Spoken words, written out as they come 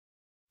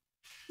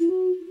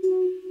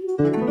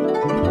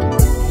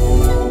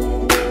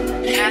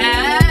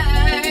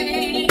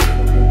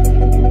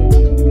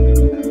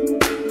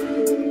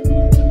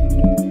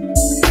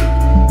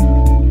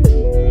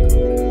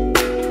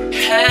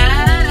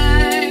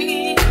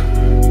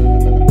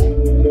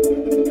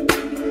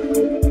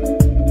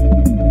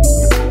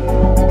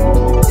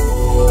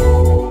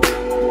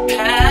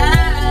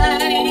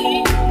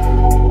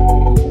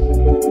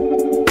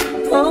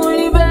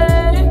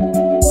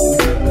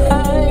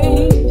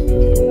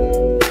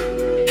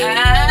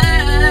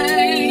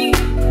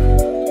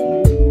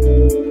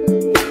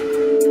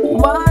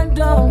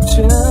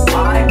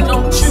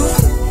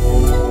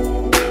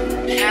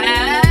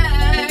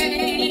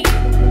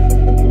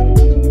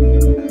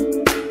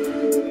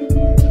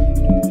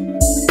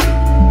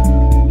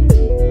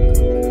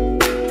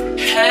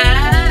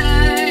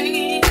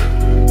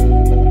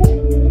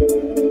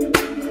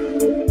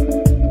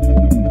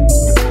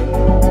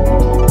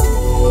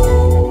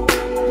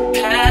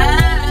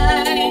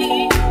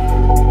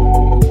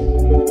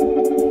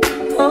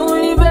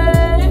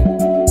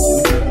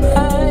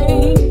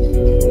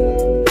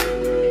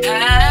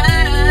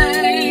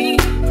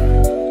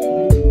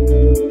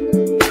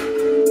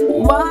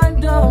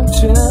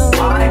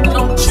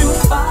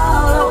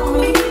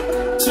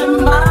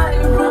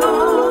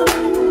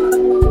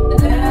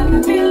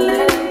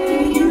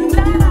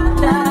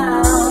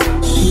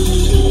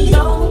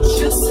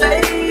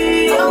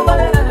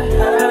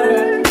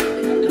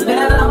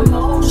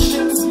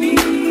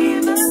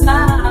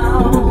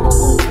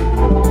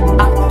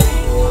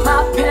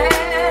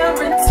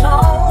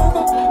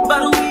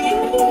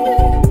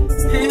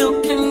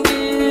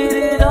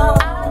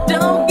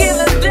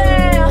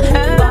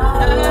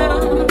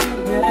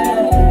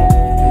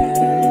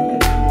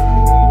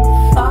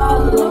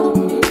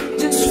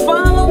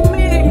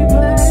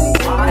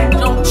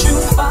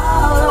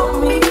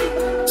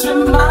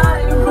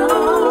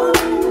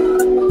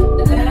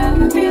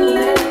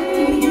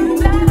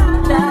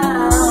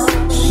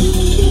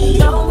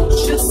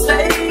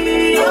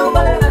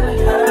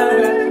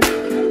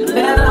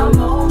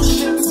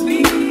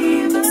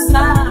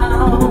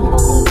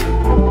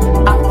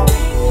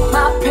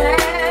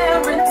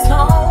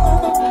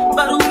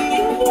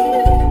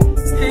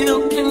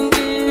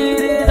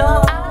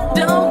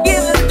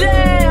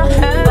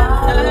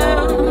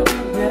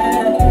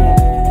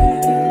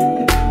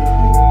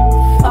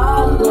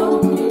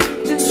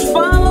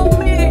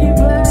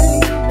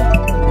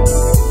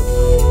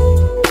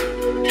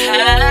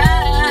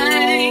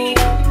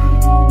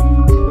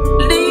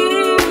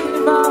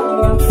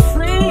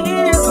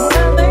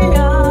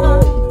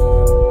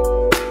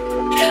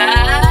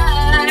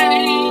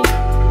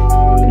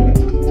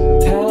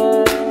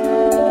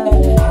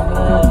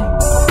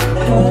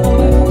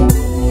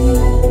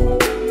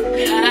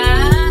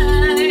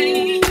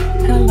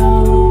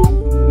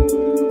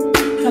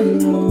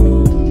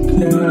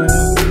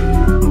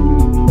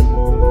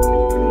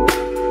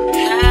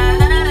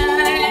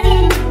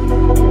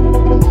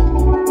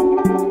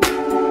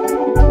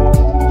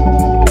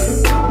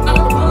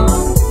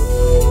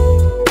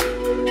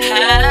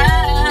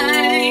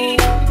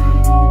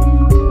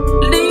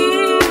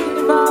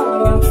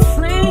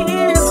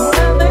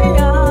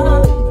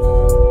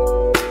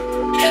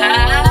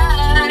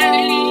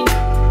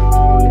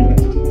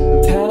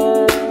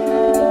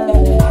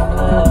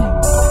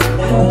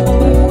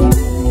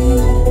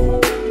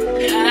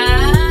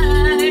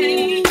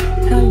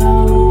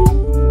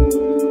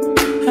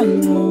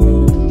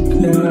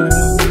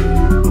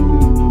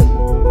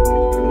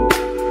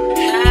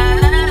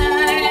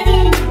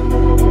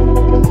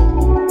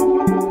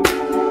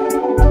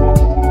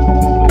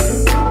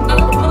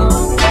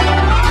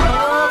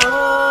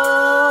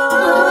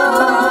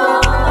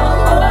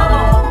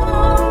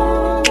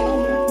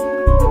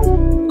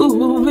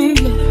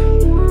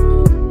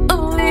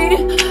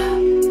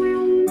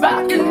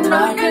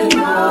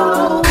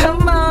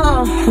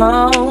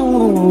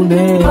hold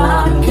it.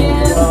 Rock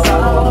and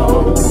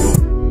roll.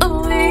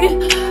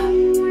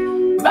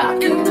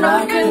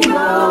 Rock and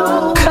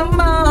roll. Come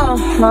on,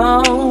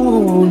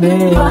 hold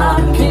it.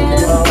 Rock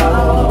and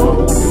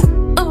roll.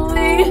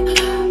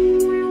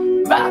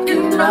 Rock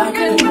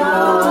and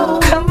roll.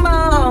 Come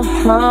on,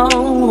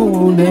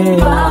 hold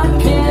it.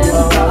 Rock and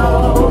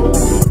roll.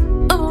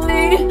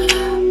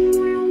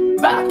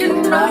 Rock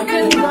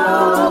and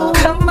roll.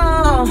 Come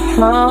on,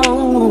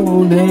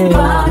 hold it.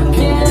 Rock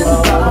and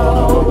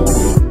roll.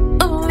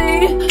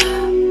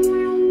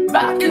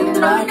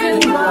 Rock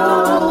and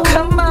roll.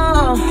 Come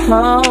on,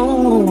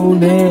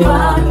 hold it.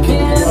 Rock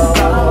and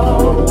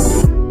roll.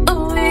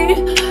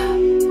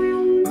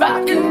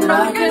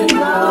 Rock and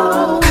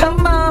roll.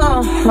 Come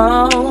on,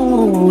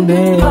 hold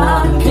it.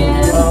 Rock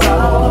and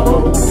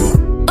roll.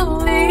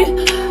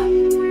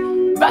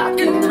 Rock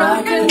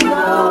and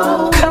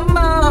roll. Come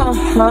on,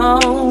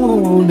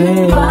 hold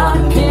it.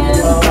 Rock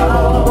and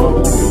roll.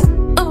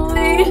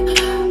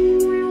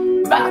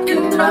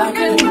 Rock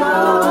and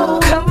roll.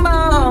 Come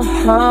on,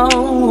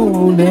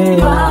 hold it.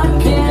 Rock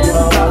and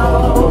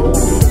roll.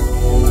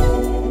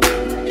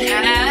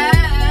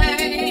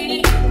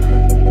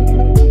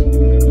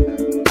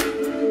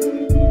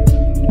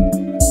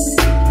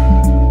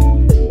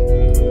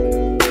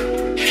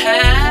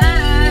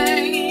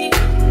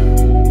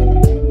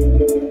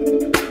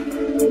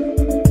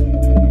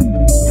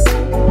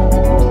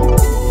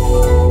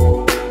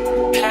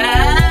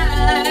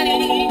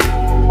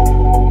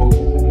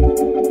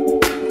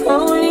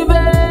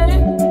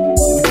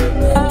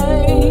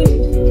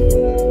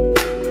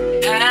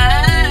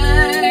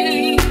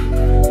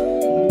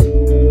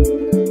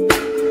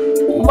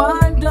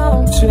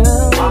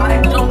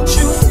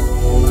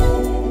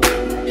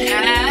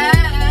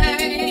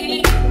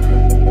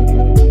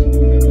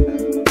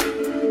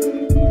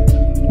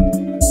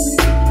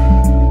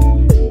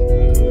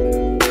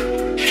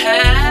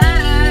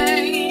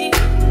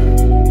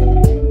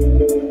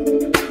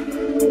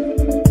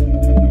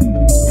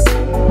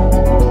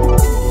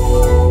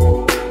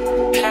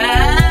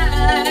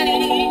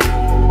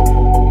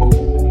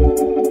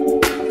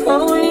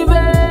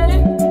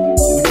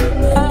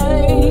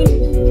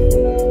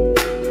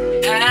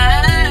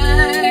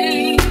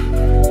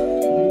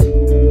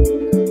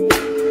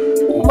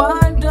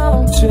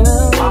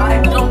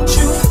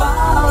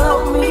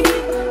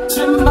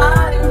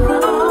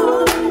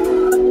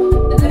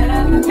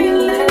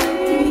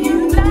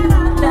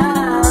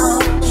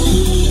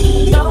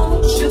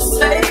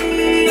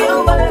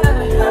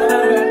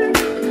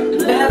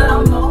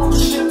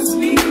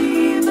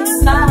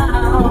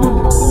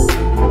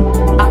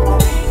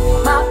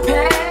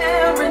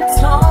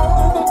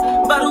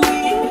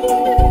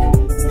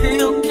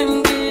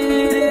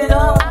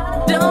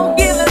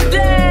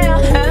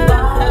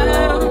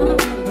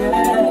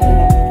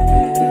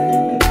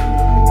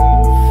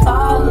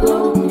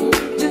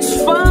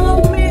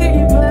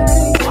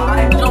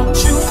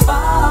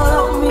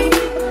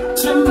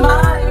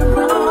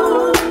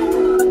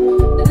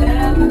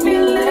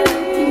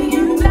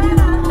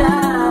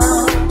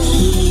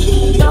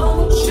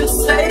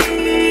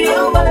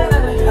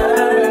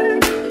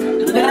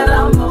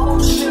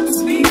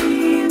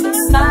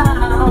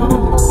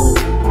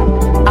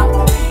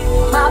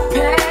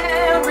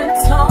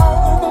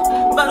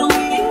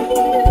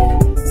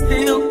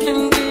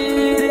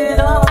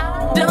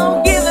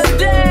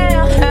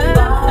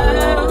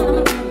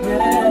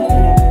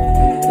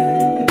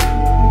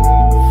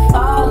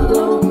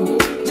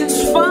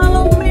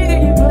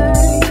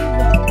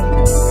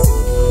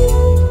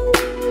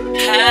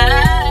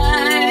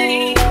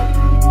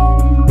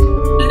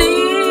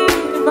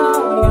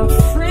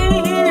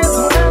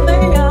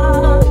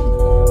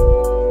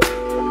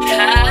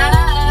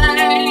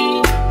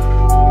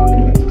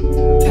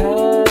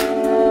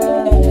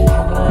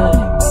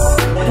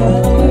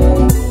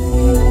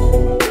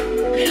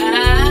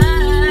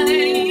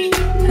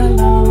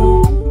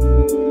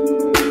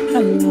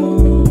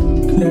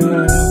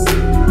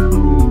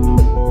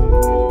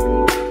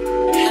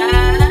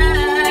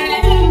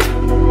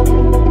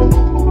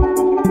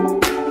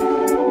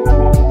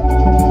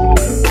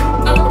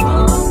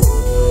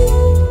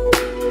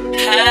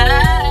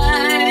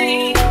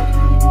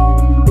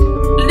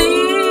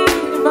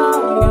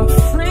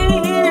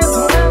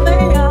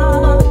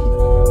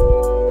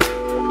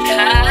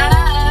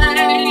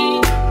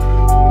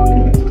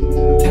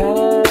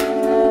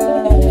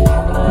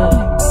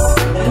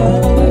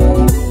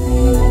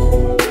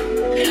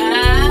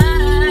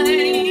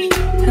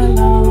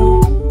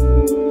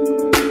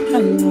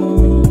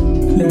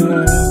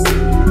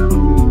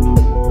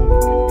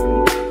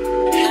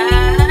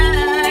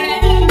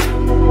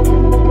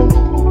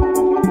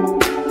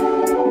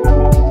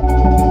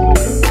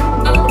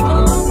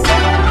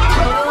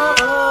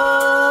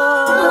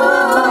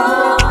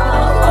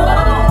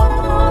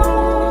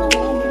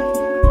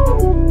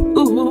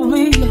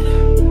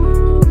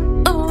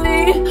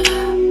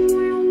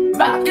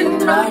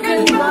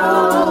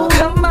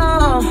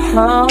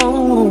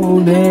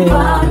 hold it.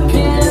 Rock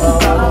and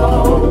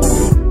roll.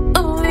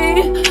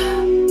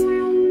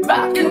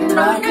 Rock and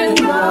roll.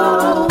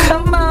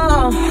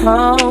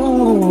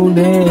 hold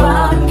it.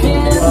 Rock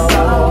and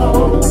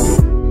roll.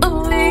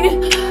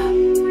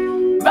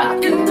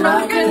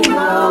 Rock and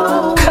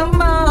roll.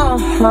 Come on,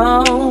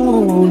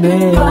 hold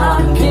it.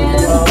 Rock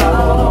and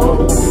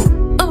roll.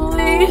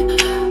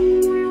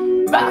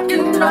 Rock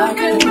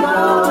and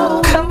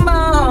roll. Come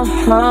on,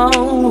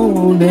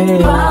 hold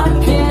it.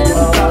 Rock and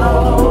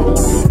roll.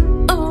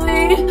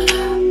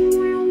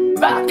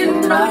 Rock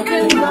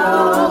and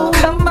roll.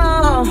 Come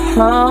on,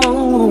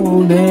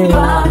 hold it.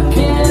 Rock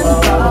and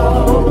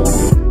roll.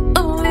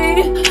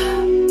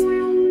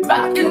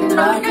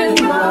 Rock and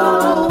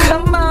roll.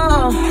 Come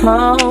on,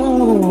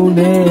 hold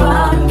it.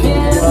 Rock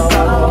and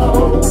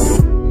roll.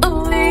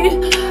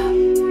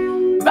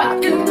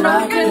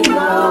 Rock and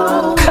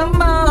roll.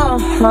 Come on,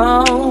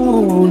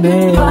 hold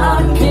it.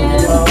 Rock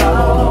and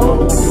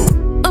roll.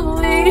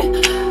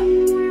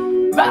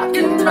 Rock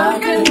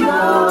and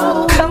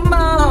roll. Come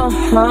on,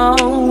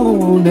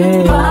 hold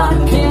it.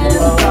 Rock and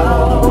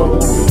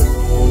roll.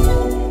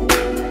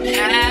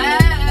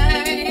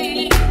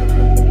 Hey.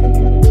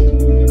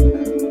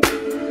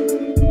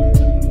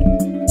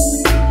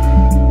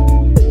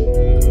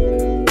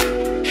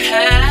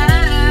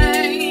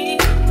 Hey.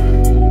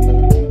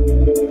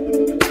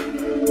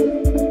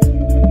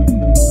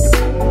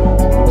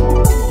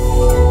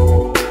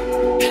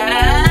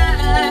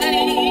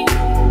 Hey.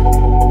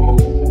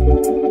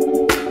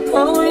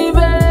 Oh,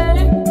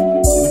 baby.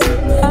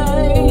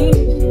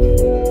 Hey.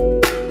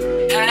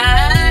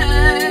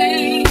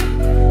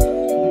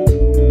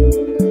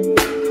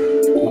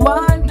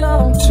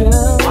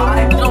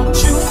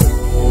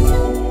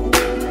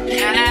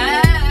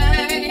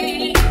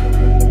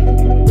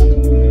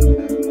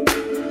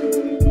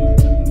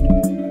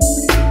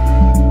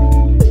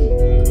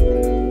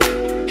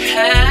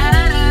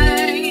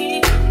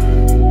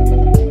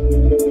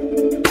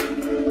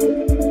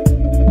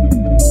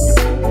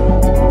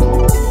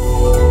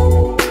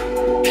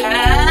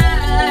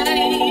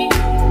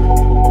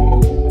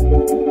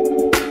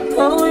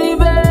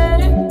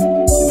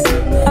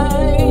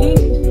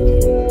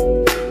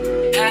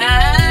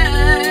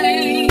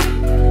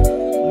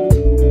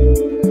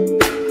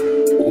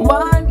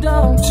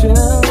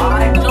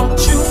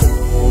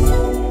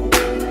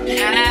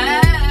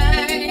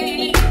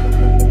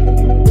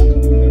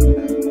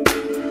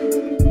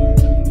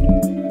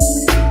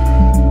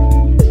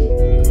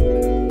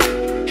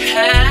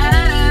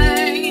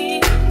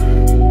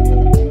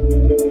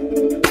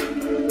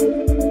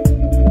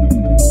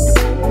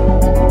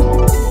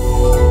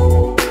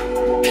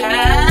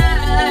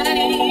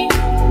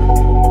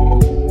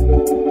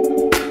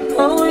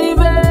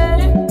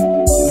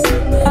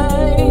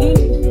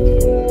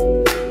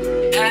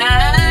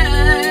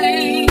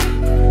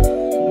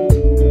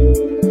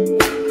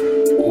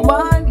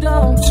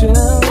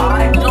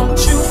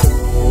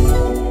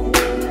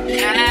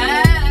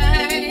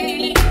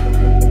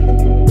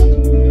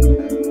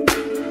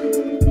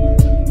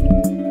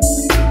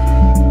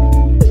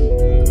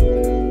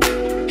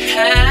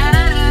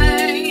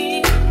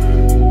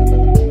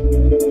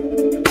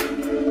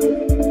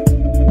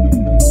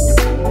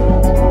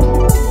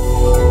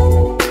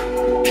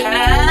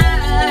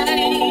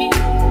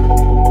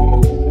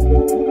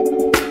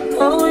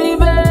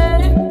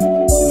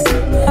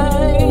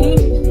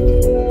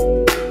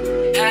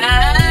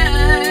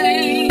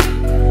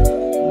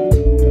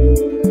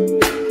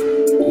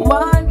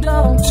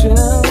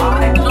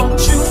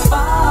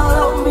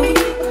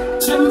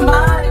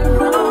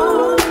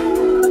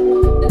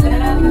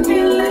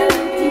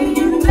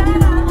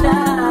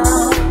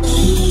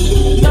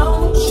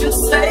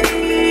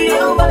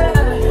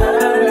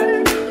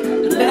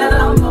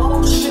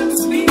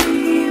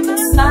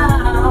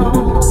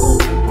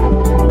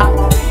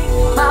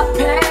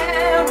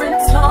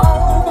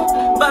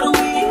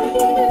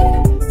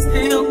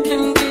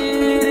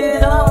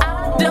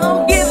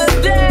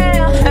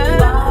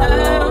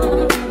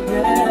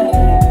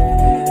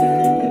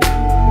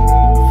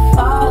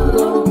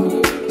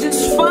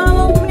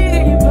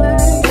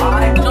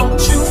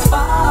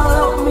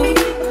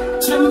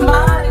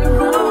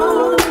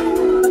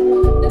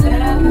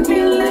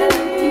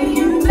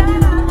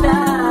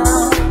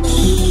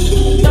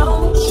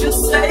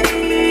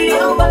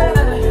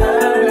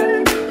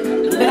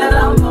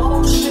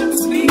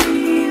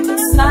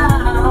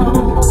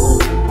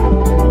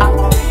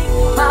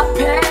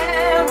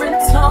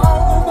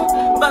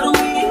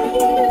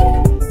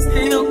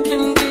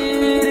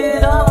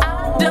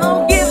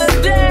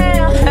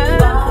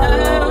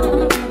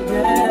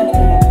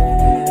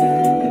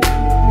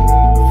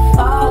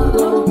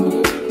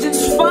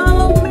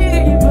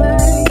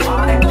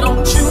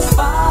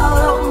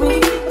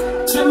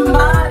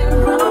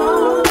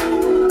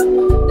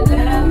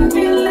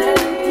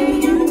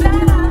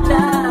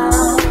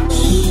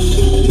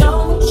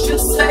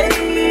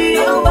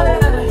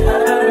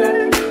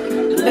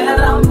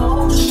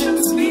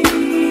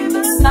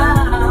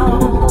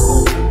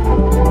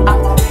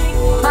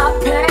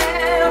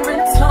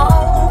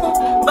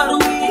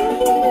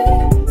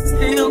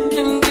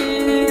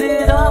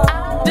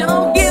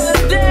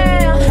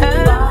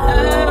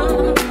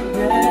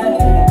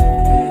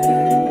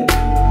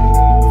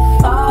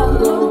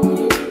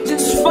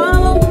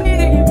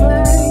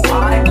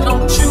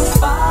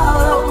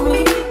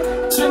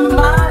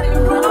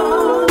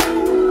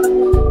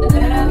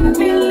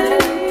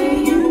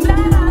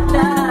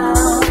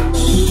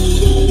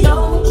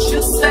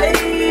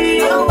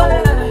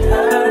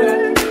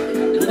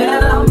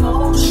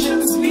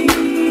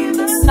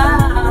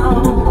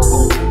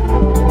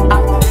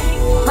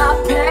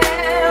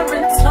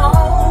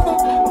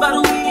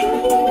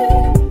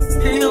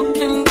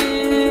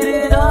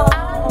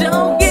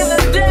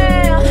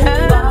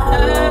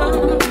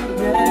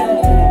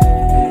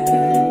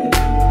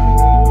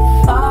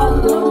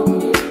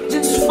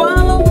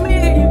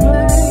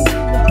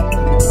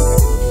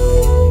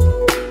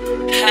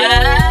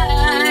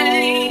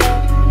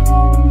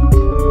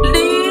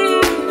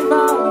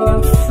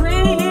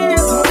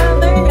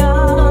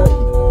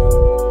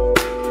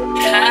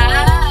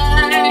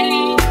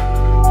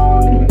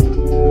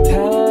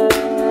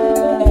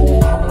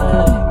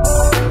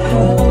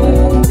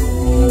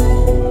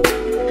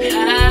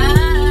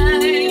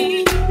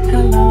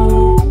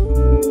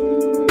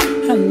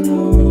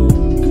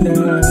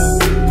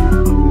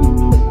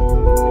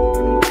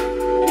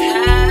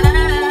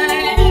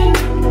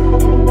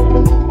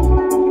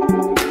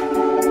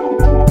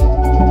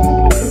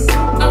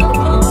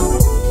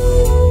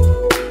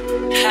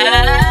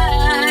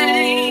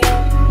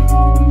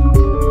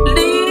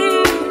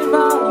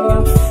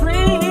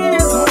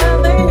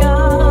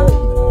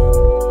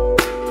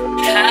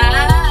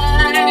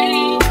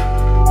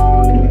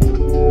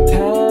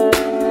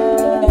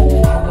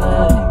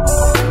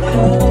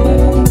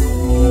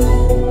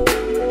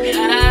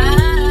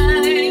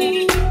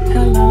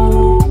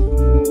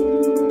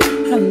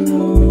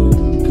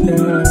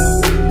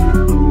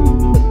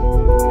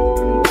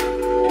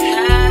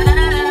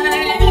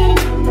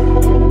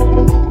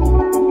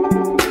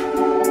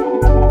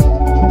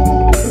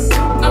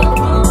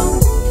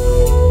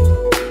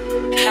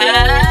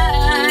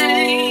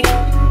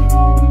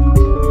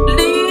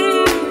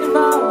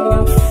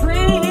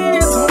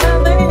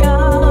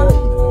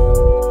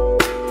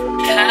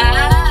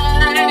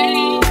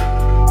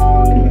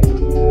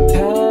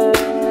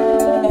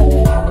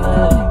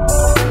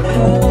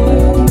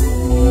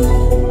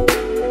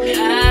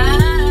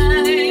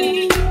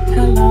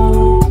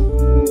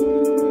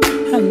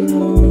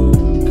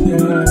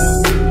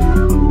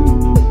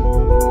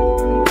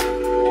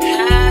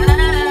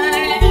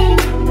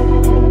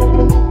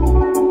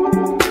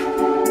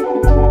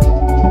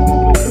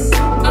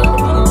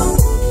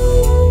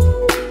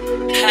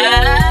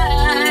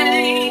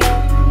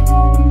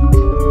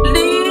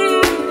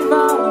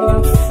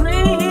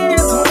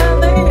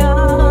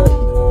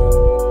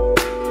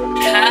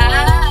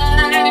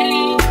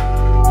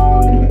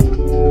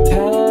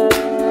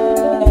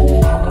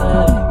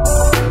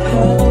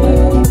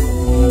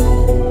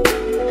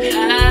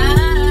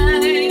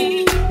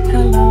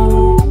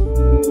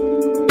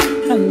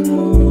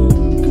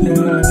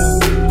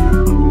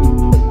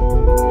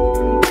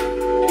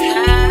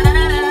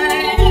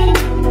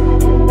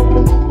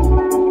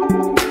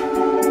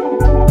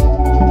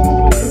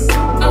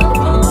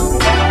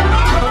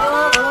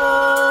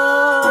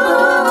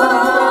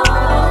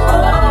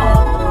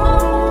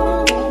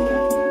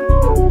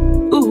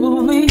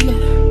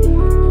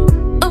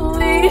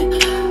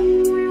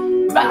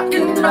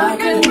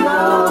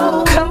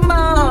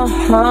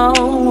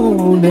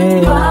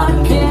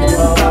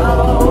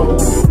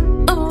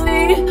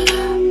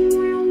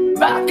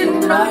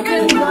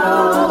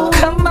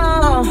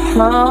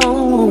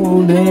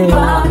 hold it.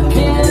 Rock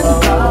and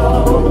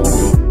roll.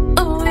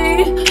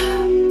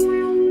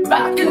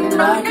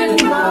 Rock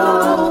and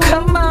roll.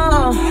 Come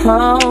on,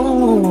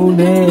 hold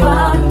it.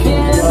 Rock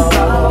and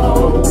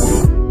roll.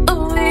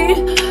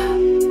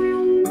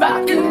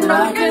 Rock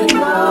and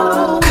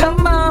roll.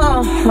 Come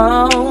on,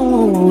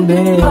 hold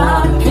it.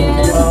 Rock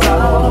and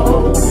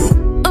roll.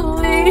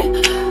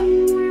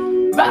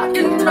 Rock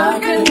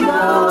and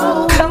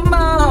roll. Come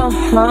on,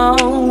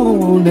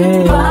 hold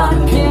it. Rock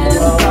and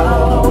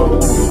roll.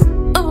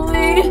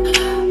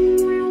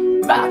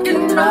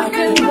 Rock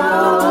and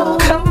roll.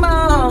 Come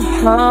on,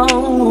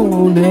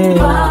 hold it.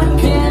 Rock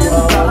and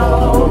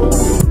roll.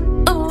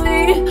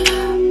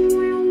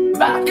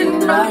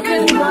 Rock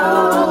and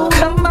roll.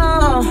 Come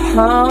on,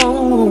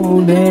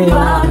 hold it.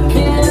 Rock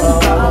and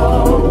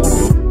roll.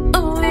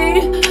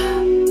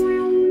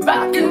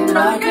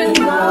 Rock and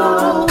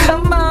roll.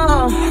 Come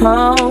on,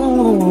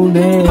 hold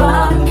it.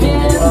 Rock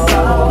and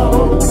roll.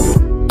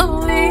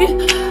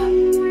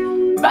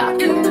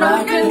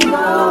 Rock and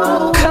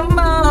roll. Come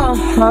on,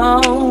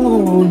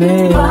 hold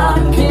it.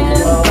 Rock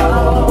and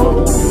roll.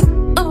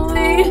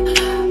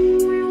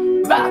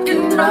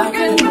 Rock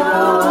and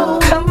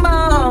roll. Come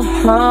on,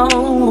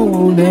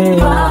 hold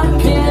it. Rock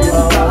and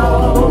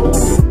roll.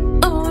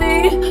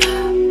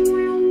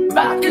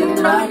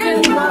 Rock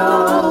and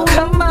roll.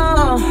 Come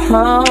on,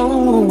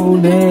 hold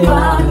it.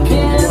 Rock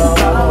and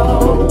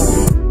roll.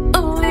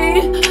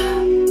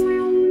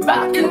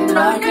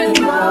 Rock and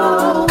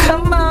roll.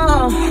 Come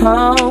on,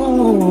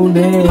 hold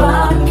it.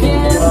 Rock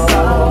and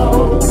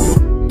roll.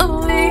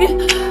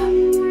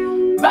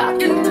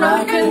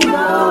 Rock and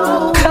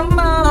roll. Come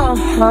on,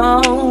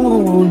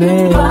 hold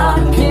it. Rock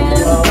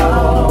and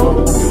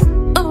roll.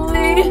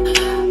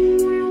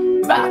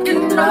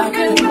 Rock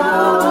and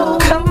roll.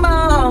 Come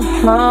on,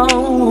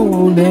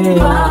 hold it.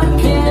 Rock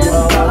and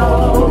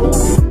roll.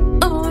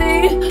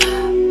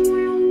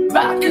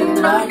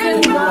 Rock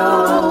and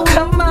roll.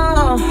 Come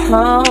on,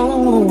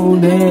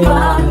 hold it.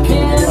 Rock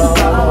and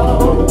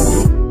roll.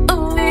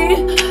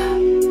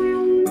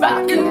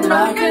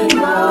 Rock and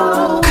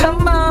roll.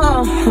 Come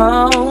on,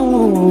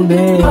 hold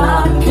it.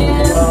 Rock